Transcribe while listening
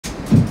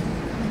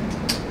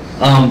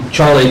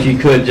Charlie, if you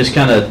could just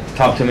kind of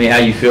talk to me how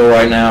you feel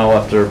right now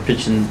after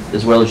pitching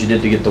as well as you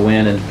did to get the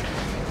win, and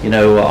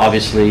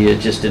obviously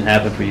it just didn't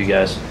happen for you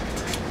guys.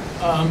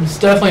 It's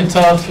definitely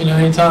tough.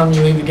 Anytime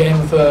you leave the game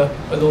with a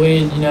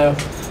lead,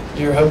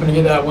 you're hoping to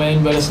get that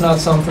win, but it's not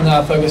something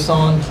that I focus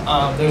on.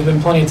 There's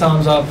been plenty of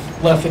times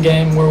I've left the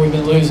game where we've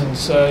been losing,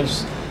 so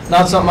it's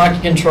not something I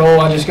can control.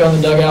 I just go in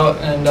the dugout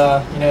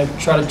and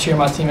try to cheer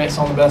my teammates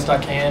on the best I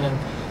can, and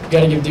you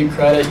got to give Duke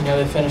credit.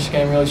 They finished the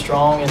game really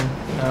strong, and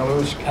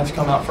we just have to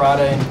come out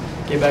Friday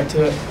and get back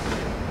to it.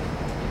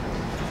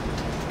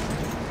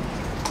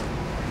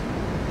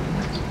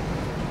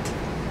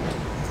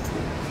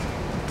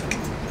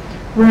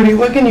 Rudy,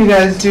 what can you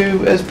guys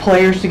do as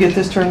players to get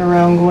this turned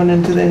around going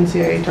into the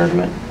NCAA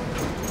tournament?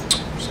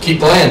 Just keep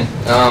playing.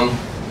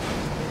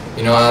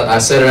 I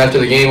said it after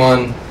the game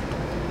on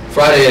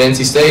Friday at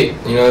NC State.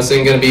 This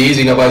ain't going to be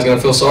easy. Nobody's going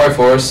to feel sorry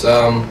for us.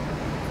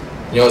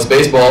 It's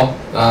baseball.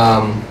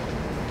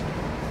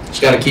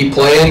 Just got to keep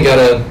playing. Got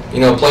to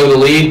play with the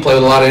lead, play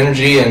with a lot of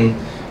energy, and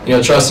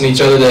trusting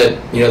each other that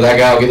that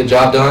guy will get the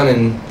job done.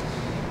 And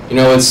it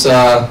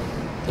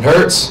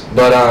hurts,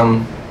 but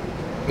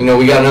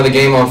we got another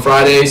game on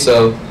Friday,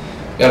 so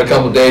got a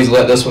couple of days to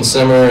let this one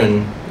simmer,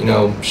 and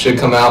should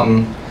come out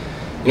and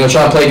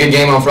try to play a good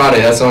game on Friday.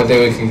 That's the only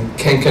thing we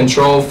can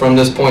control from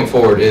this point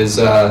forward is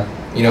how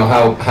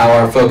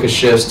our focus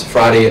shifts to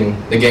Friday and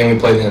the game we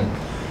play then.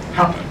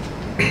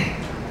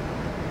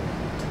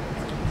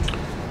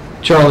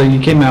 Charlie, you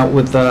came out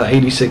with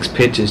 86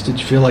 pitches. Did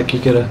you feel like you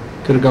could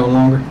have gone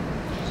longer?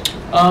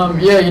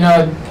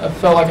 Yeah, I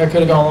felt like I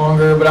could have gone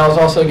longer, but I was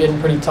also getting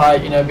pretty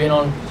tight. Being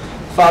on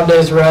 5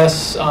 days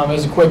rest, it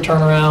was a quick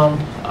turnaround.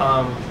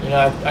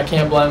 I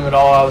can't blame him at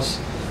all. I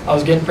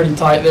was getting pretty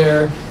tight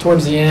there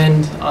towards the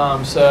end,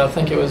 so I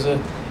think it was a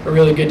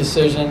really good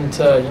decision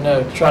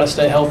to try to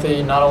stay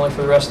healthy, not only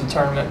for the rest of the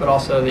tournament but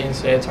also the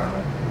NCAA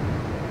tournament.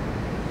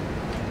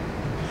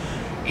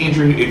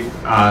 Andrew, you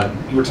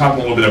were talking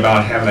a little bit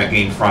about having that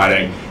game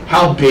Friday.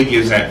 How big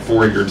is that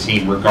for your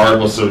team,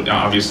 regardless of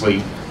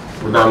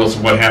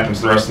what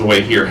happens the rest of the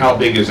way here? How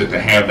big is it to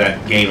have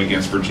that game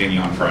against Virginia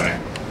on Friday?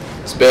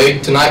 It's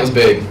big. Tonight was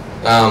big.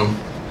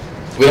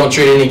 We don't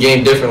treat any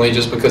game differently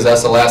just because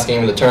that's the last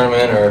game of the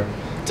tournament or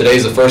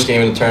today's the first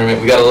game of the tournament.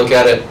 We got to look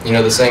at it,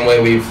 the same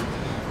way we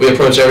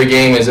approach every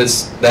game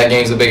as that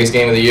game's the biggest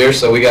game of the year.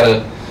 So we got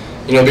to,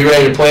 be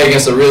ready to play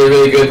against a really,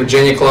 really good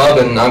Virginia club,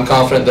 and I'm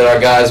confident that our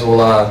guys will,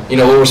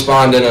 will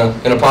respond in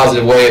a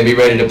positive way and be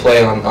ready to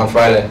play on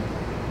Friday.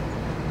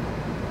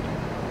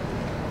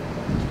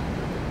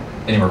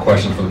 Any more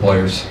questions for the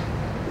players?